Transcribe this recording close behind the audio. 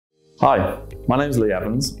Hi, my name is Lee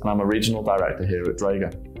Evans and I'm a Regional Director here at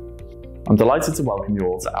Dräger. I'm delighted to welcome you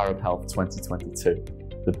all to Arab Health 2022,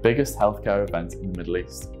 the biggest healthcare event in the Middle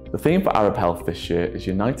East. The theme for Arab Health this year is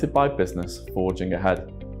United by Business, Forging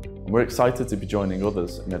Ahead. And we're excited to be joining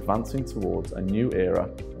others in advancing towards a new era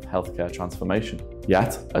of healthcare transformation.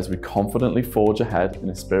 Yet, as we confidently forge ahead in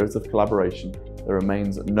a spirit of collaboration, there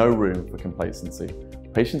remains no room for complacency.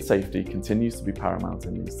 Patient safety continues to be paramount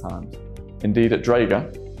in these times. Indeed, at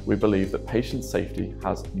Dräger, we believe that patient safety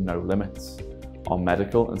has no limits. Our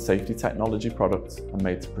medical and safety technology products are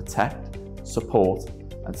made to protect, support,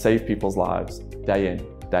 and save people's lives day in,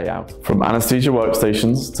 day out. From anaesthesia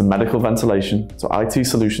workstations to medical ventilation to IT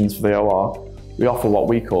solutions for the OR, we offer what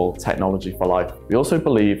we call technology for life. We also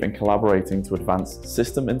believe in collaborating to advance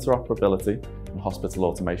system interoperability and hospital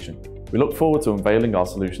automation. We look forward to unveiling our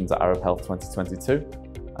solutions at Arab Health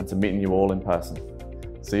 2022 and to meeting you all in person.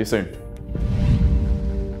 See you soon.